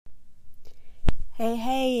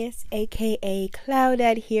Hey, it's AKA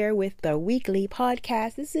Cloudette here with the weekly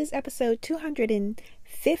podcast. This is episode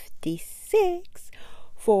 256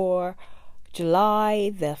 for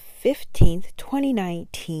July the 15th,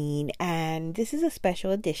 2019. And this is a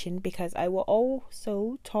special edition because I will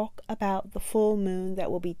also talk about the full moon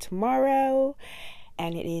that will be tomorrow.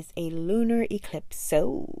 And it is a lunar eclipse.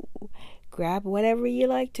 So grab whatever you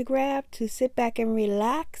like to grab to sit back and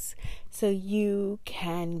relax so you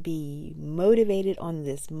can be motivated on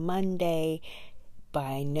this Monday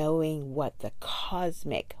by knowing what the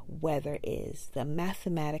cosmic weather is, the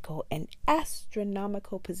mathematical and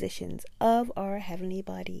astronomical positions of our heavenly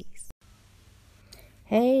bodies.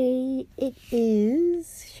 Hey, it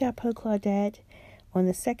is Chapeau Claudette on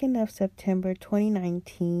the 2nd of September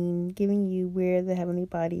 2019, giving you where the heavenly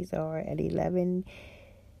bodies are at 11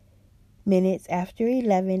 minutes after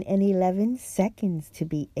 11 and 11 seconds to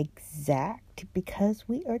be exact, because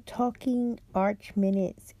we are talking arch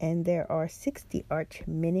minutes and there are 60 arch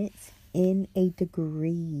minutes in a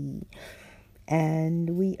degree.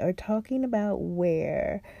 And we are talking about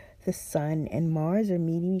where the sun and Mars are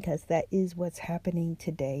meeting, because that is what's happening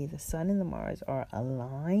today. The sun and the Mars are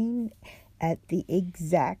aligned at the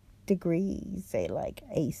exact degrees, say like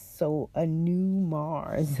a new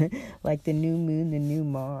Mars, like the new moon, the new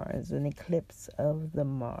Mars, an eclipse of the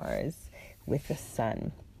Mars with the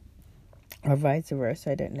sun, or vice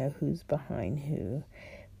versa. I don't know who's behind who,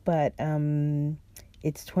 but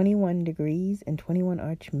it's 21 degrees and 21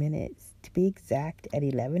 arch minutes to be exact at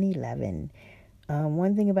 11:11.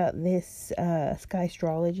 One thing about this sky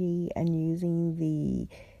astrology and using the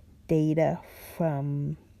data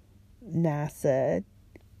from NASA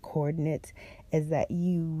coordinates is that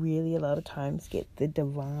you really a lot of times get the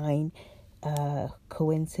divine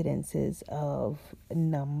coincidences of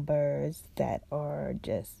numbers that are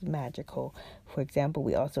just magical. For example,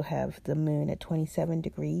 we also have the moon at 27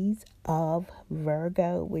 degrees of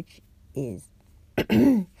Virgo, which is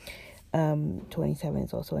 27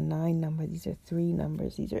 is also a 9 number. These are 3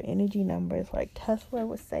 numbers. These are energy numbers, like Tesla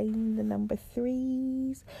was saying, the number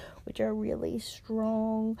 3s, which are really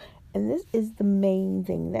strong. And this is the main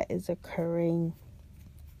thing that is occurring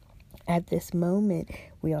at this moment.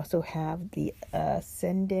 We also have the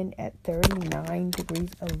ascendant at 39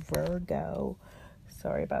 degrees of Virgo.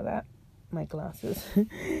 Sorry about that. My glasses.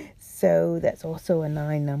 So that's also a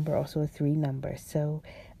 9 number, also a 3 number. So,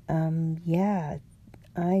 yeah,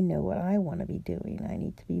 I know what I want to be doing. I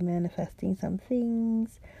need to be manifesting some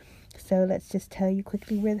things. So let's just tell you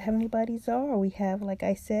quickly where the heavenly bodies are. We have, like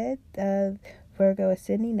I said, Virgo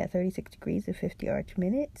ascending at 36 degrees of 50 arch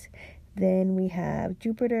minutes. Then we have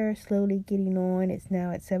Jupiter slowly getting on. It's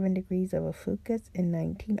now at 7 degrees of Ophiuchus and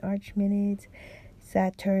 19 arch minutes.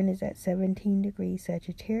 Saturn is at 17 degrees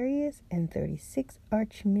Sagittarius and 36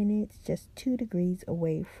 arch minutes, just 2 degrees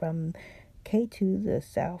away from K2, the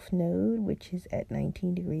south node, which is at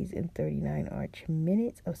 19 degrees and 39 arch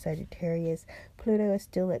minutes of Sagittarius. Pluto is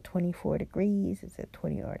still at 24 degrees. It's at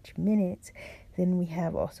 20 arch minutes. Then we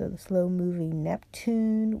have also the slow-moving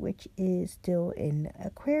Neptune, which is still in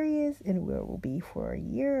Aquarius and where it will be for a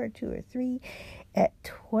year or 2 or 3 at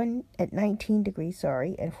 19 degrees,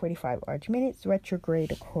 and 45 arch minutes.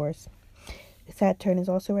 Retrograde, of course. Saturn is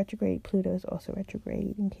also retrograde. Pluto is also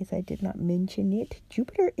retrograde, in case I did not mention it.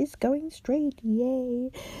 Jupiter is going straight. Yay.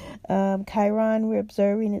 Chiron, we're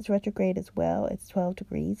observing, it's retrograde as well. It's 12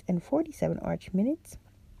 degrees and 47 arch minutes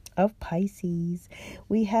of Pisces.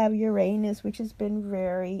 We have Uranus, which has been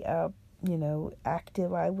very,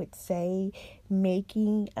 active, I would say,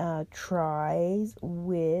 making tries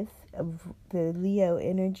with the Leo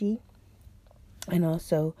energy and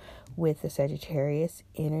also with the Sagittarius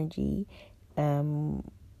energy.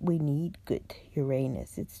 We need good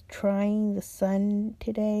Uranus. It's trying the sun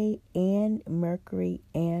today and Mercury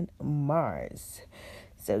and Mars.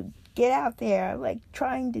 So get out there, like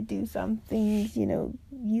trying to do some things,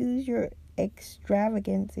 use your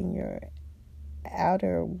extravagance and your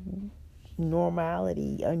outer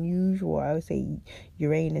normality, unusual. I would say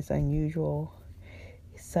Uranus, unusual,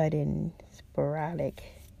 sudden, sporadic,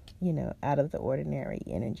 out of the ordinary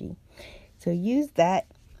energy. So use that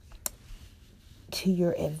to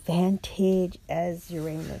your advantage, as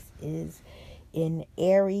Uranus is in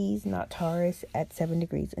Aries, not Taurus, at 7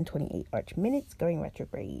 degrees and 28 arch minutes, going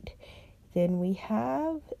retrograde. Then we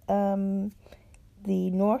have the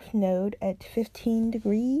North Node at 15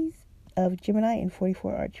 degrees of Gemini and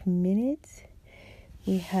 44 arch minutes.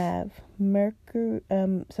 We have Mercury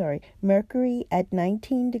at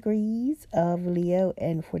 19 degrees of Leo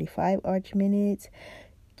and 45 arch minutes.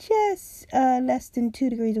 Just less than 2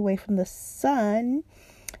 degrees away from the sun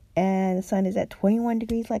And the sun is at 21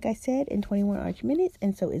 degrees, like I said, in 21 arch minutes.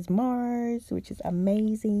 And so is Mars, which is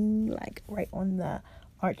amazing, like right on the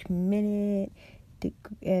arch minute.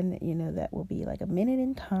 And, that will be like a minute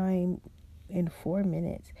in time in 4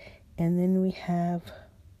 minutes. And then we have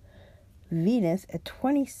Venus at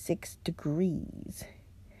 26 degrees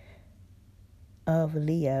of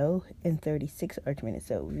Leo in 36 arch minutes.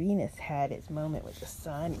 So Venus had its moment with the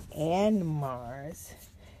sun and Mars.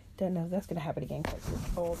 Don't know if that's going to happen again because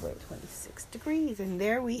it's all the way 26 degrees. And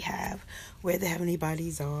there we have where the heavenly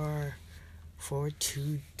bodies are for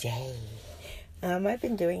today. I've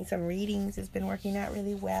been doing some readings. It's been working out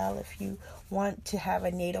really well. If you want to have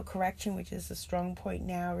a natal correction, which is a strong point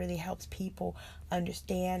now, really helps people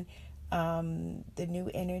understand the new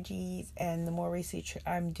energies. And the more research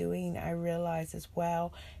I'm doing, I realize as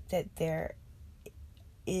well that there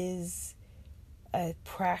is a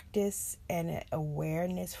practice and an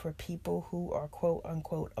awareness for people who are quote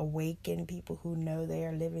unquote awakened, people who know they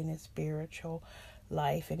are living a spiritual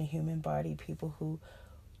life in a human body, people who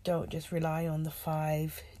don't just rely on the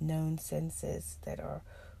 5 known senses that are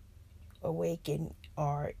awakened,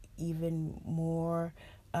 are even more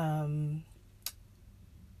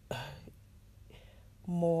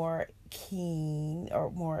keen,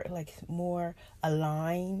 or more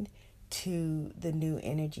aligned to the new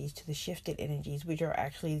energies, to the shifted energies, which are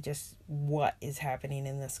actually just what is happening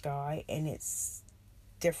in the sky. And it's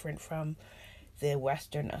different from the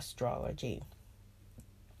Western astrology.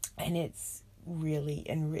 And it's really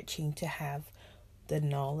enriching to have the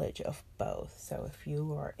knowledge of both. So if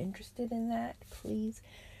you are interested in that, please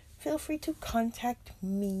feel free to contact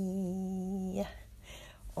me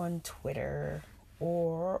on Twitter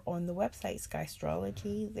or on the website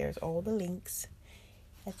Skystrology. There's all the links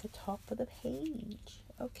at the top of the page.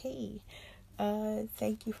 Okay.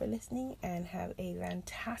 Thank you for listening, and have a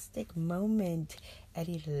fantastic moment at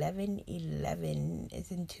 11:11.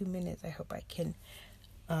 It's in 2 minutes. I hope I can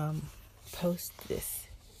post this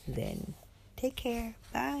then. Take care.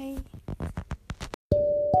 Bye.